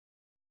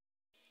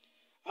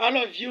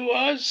Hello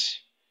viewers,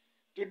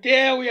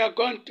 today we are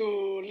going to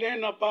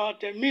learn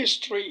about a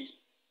mystery,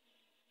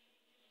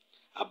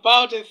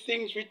 about the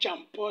things which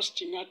I'm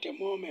posting at the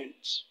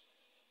moment.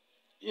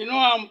 You know,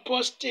 I'm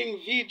posting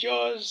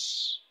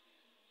videos,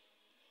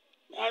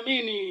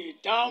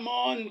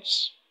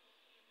 diamonds,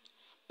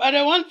 but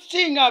the one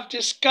thing I've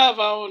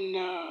discovered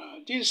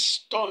on these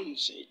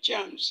stones,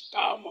 gems,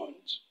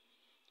 diamonds,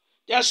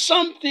 there's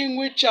something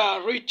which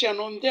are written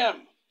on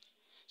them.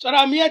 So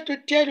I'm here to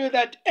tell you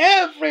that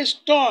every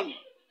stone,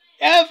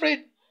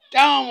 every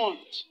diamond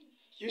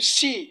you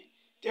see,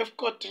 they've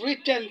got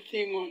written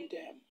thing on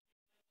them.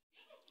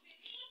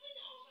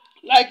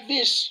 Like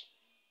this.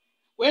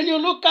 When you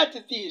look at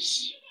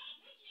this,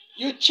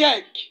 you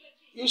check,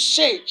 you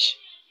search,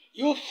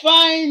 you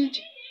find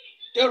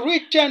the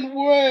written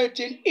word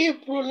in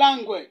Hebrew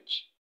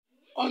language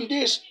on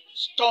these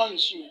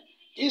stones,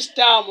 these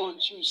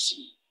diamonds you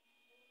see.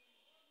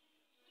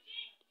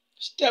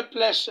 Stay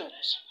blessed.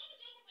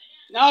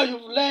 Now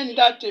you've learned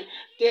that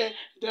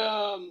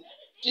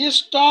these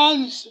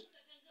stones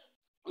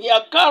we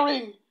are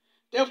carrying,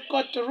 they've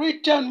got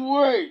written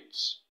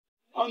words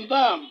on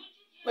them,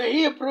 the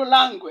Hebrew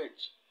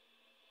language.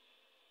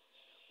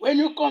 When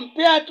you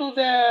compare to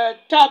the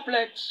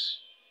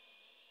tablets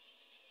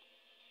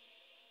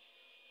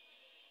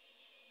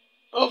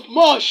of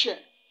Moshe,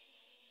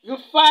 you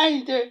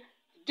find the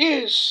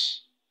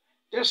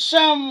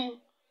same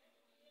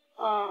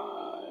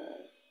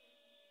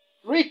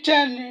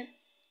written.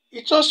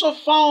 It's also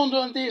found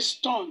on these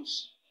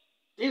stones,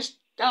 these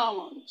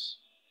diamonds.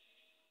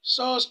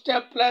 So stay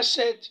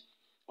blessed.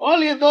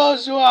 Only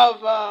those who have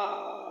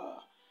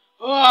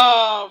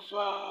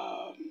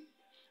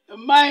the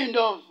mind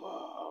of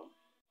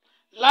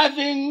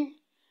loving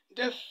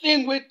the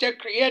thing which the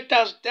Creator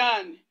has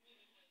done,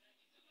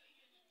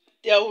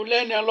 they will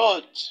learn a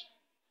lot.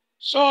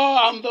 So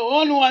I'm the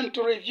only one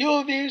to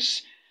review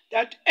this,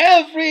 that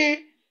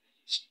every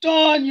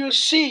stone you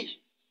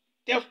see,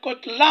 they've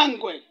got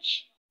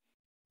language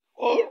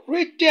or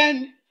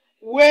written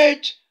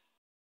word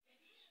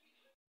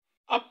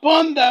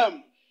upon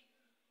them.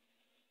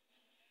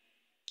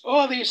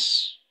 All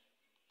these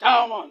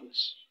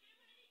diamonds.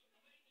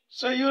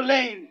 So you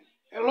learn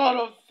a lot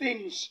of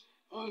things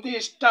on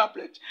these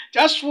tablets.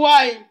 That's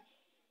why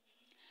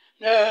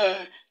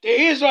the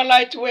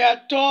Israelites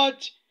were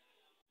taught,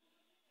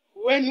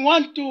 when you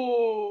want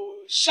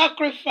to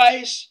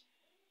sacrifice,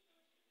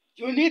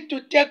 you need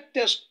to take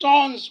the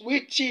stones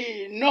which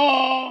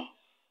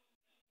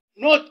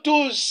no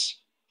tools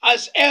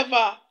has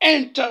ever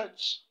entered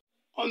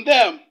on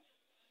them.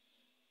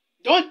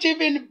 Don't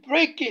even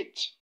break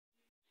it.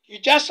 You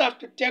just have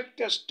to take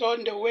the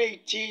stone the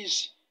way it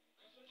is.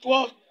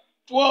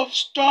 12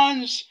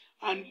 stones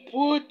and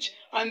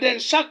then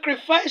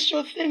sacrifice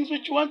your things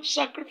which you want to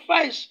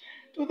sacrifice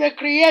to the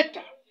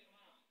Creator.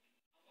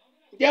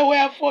 They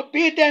were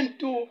forbidden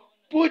to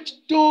put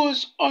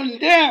tools on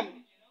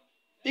them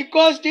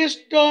because these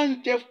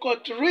stones, they've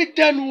got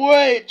written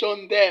words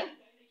on them.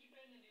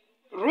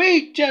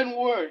 Written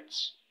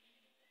words.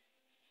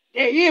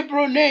 The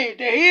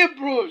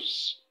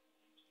Hebrews,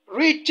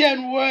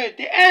 written word,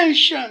 the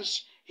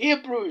ancient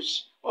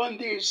Hebrews on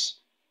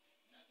these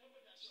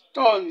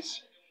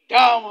stones,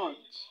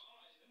 diamonds.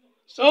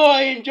 So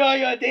enjoy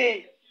your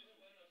day.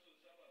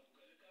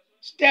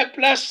 Stay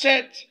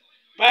blessed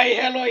by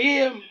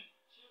Elohim,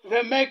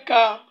 the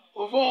maker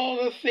of all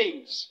the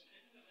things.